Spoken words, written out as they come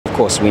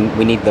course,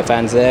 we need the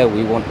fans there.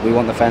 We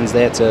want the fans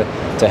there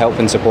to help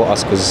and support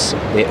us, because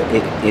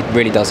it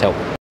really does help.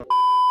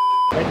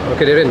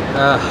 Okay, Darren,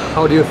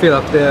 how do you feel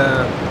after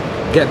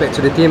get back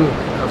to the team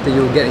after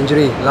you get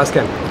injury last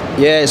camp?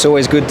 Yeah, it's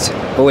always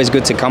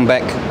good to come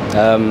back.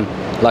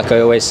 Like I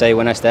always say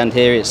when I stand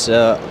here, it's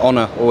an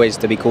honour always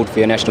to be called for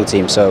your national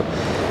team. So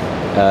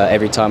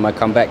every time I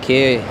come back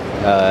here,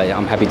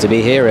 I'm happy to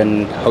be here,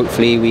 and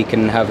hopefully we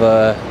can have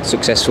a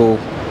successful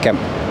camp.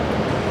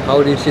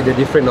 How do you see the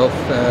difference of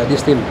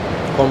this team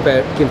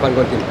compared to Kim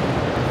Pan-gon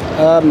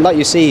team? Like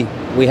you see,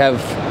 we have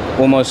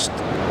almost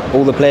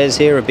all the players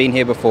here have been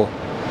here before.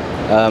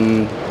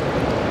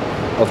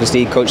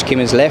 Obviously, Coach Kim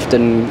has left,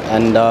 and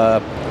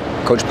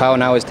Coach Pao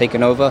now has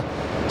taken over.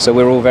 So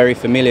we're all very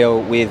familiar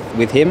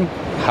with him,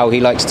 how he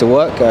likes to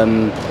work.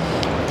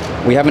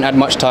 We haven't had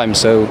much time,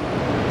 so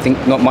I think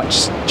not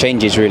much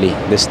changes really.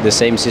 The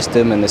same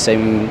system and the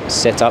same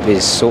setup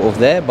is sort of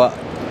there, but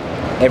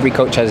every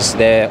coach has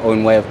their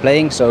own way of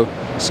playing, so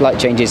slight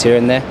changes here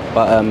and there,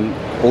 but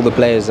all the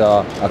players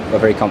are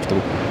very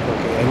comfortable.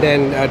 Okay. And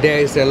then there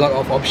is a lot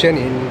of option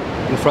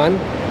in front,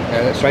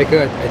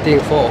 striker, I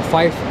think 4 or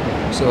 5.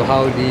 So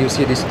how do you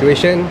see the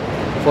situation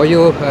for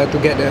you to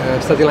get the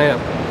starting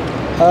lineup?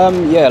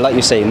 Yeah, like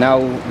you say, now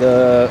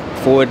the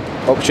forward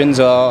options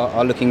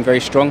are looking very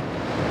strong.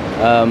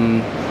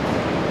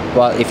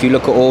 But if you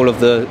look at all of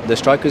the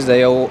strikers,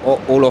 they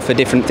all offer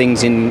different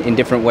things in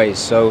different ways.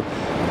 So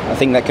I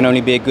think that can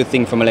only be a good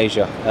thing for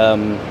Malaysia.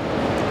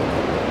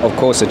 Of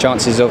course, the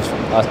chances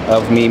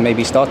of me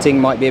maybe starting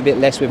might be a bit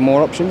less with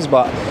more options,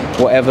 but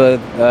whatever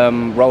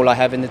role I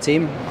have in the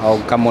team,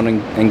 I'll come on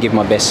and give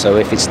my best. So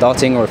if it's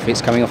starting or if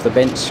it's coming off the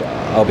bench,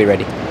 I'll be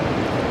ready.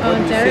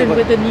 Darren,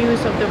 with the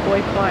news of the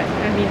boycott,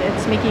 I mean,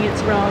 it's making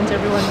its rounds.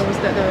 Everyone knows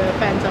that the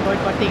fans are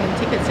boycotting and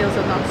ticket sales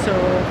are not so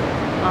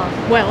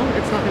well.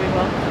 It's not doing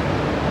well.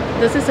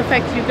 Does this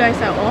affect you guys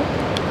at all?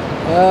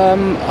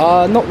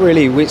 Not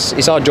really.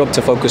 It's our job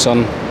to focus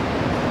on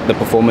the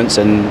performance,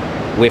 and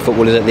we're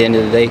footballers at the end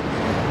of the day.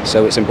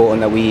 So it's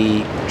important that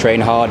we train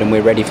hard and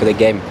we're ready for the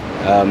game.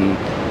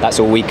 That's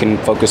all we can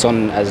focus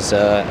on as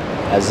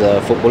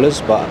footballers.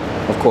 But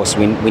of course,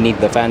 we need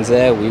the fans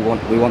there. We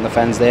want the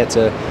fans there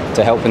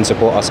to help and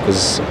support us,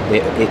 because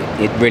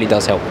it really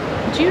does help.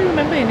 Do you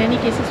remember in any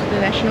cases with the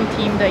national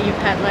team that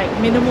you've had like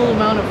minimal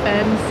amount of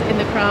fans in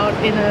the crowd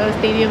in a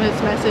stadium as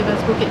massive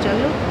as Bukit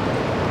Jalil?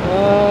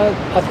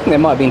 I think there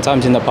might have been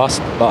times in the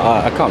past, but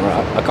I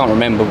can't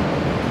remember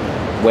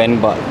when.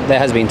 But there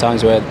has been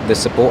times where the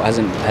support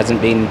hasn't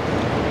been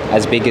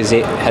as big as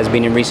it has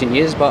been in recent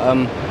years. But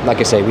like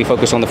I say, we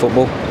focus on the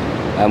football,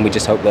 and we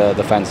just hope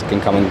the fans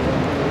can come and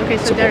Okay,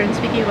 so support. Darren,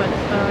 speaking about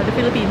the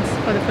Philippines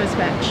for the first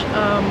match,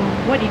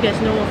 what do you guys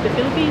know of the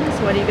Philippines?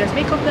 What do you guys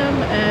make of them?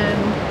 And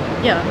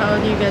yeah,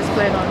 how do you guys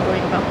plan on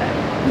going about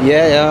that?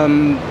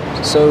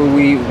 Yeah, so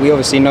we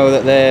obviously know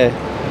that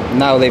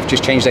they've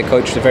just changed their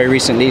coach very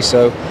recently,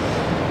 so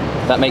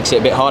that makes it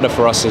a bit harder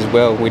for us as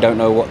well. We don't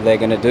know what they're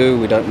going to do.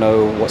 We don't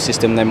know what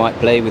system they might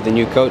play with the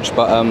new coach,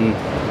 but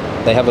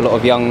they have a lot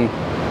of young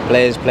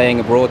players playing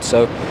abroad,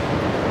 so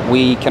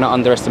we cannot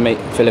underestimate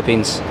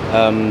Philippines.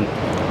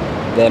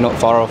 They're not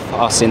far off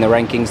us in the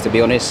rankings, to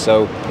be honest,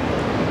 so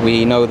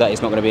we know that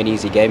it's not going to be an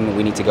easy game.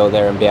 We need to go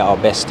there and be at our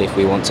best if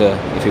we want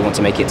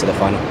to make it to the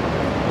final.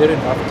 Darren,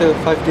 after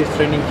 5 days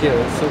training here,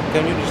 so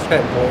can you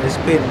describe or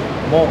explain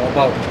more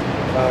about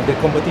the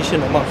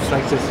competition among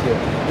strikers here?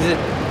 Is it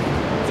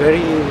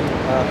very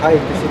high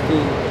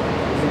intensity?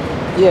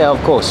 Yeah,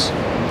 of course.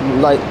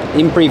 Like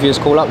in previous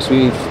call-ups,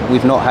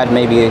 we've not had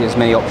maybe as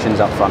many options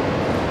up front.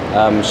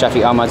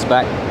 Shafiq Ahmad's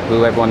back,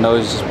 who everyone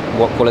knows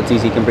what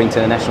qualities he can bring to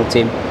the national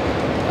team.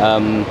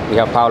 We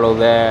have Paolo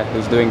there,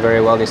 who's doing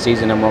very well this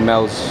season, and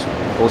Romel's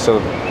also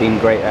been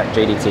great at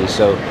JDT.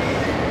 So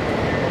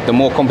the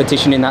more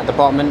competition in that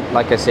department,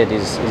 like I said,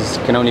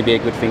 can only be a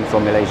good thing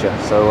for Malaysia.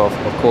 So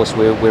of course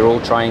we're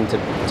all trying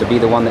to be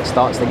the one that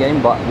starts the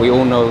game, but we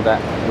all know that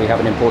we have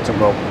an important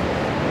role,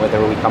 whether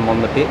we come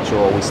on the pitch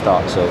or we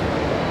start. So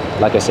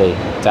like I say,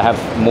 to have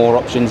more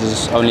options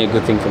is only a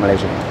good thing for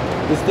Malaysia.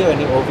 Is there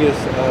any obvious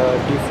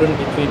difference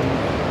between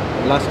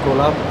last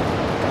call-up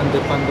under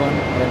Pan-gon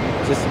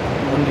and just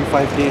only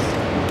 5 days?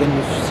 Can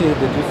you see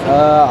the difference?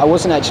 I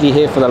wasn't actually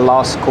here for the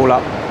last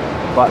call-up,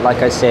 but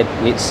like I said,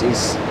 it's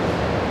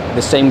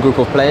the same group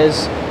of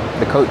players.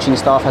 The coaching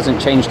staff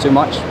hasn't changed too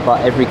much, but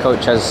every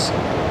coach has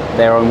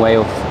their own way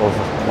of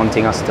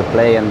wanting us to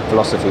play and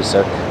philosophy.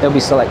 So there'll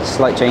be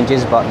slight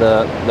changes, but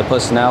the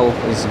personnel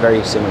is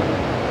very similar.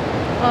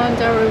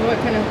 Darren, what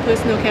kind of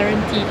personal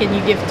guarantee can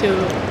you give to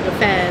the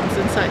fans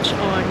and such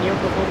on your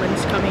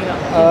performance coming up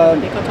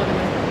in the Merdeka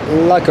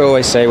tournament? Like I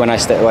always say, when I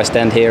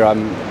stand here,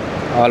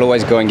 I'll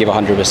always go and give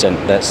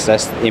 100%.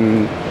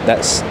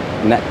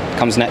 That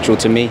comes natural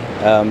to me.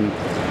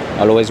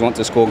 I'll always want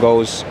to score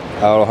goals.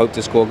 I'll hope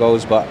to score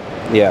goals, but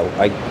yeah,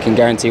 I can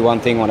guarantee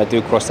one thing: when I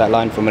do cross that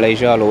line for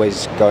Malaysia, I'll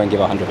always go and give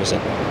 100%.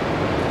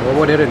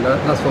 Well, Darren,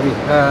 that's for me.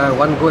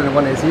 1 goal and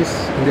 1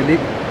 assist in the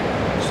league.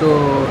 So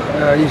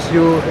is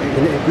you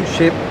in a good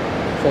shape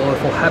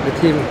for half the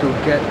team to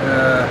get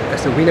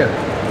as a winner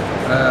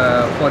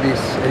for this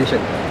edition?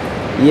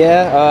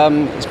 Yeah,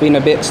 it's been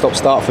a bit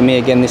stop-start for me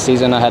again this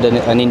season. I had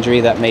an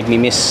injury that made me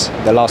miss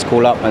the last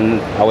call-up,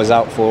 and I was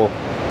out for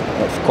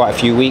quite a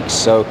few weeks,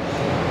 so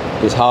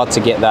it's hard to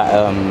get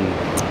that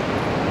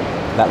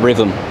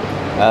rhythm.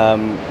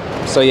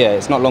 So yeah,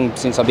 it's not long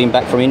since I've been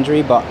back from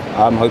injury, but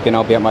I'm hoping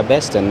I'll be at my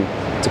best and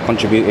to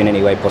contribute in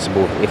any way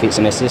possible. If it's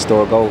an assist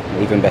or a goal,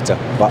 even better.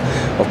 But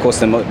of course,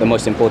 the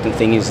most important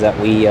thing is that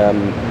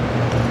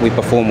we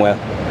perform well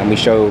and we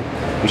show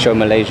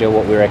Malaysia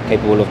what we're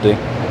capable of doing.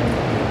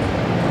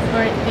 All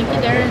right, thank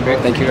you, Darren. Great,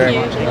 thank you very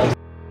much.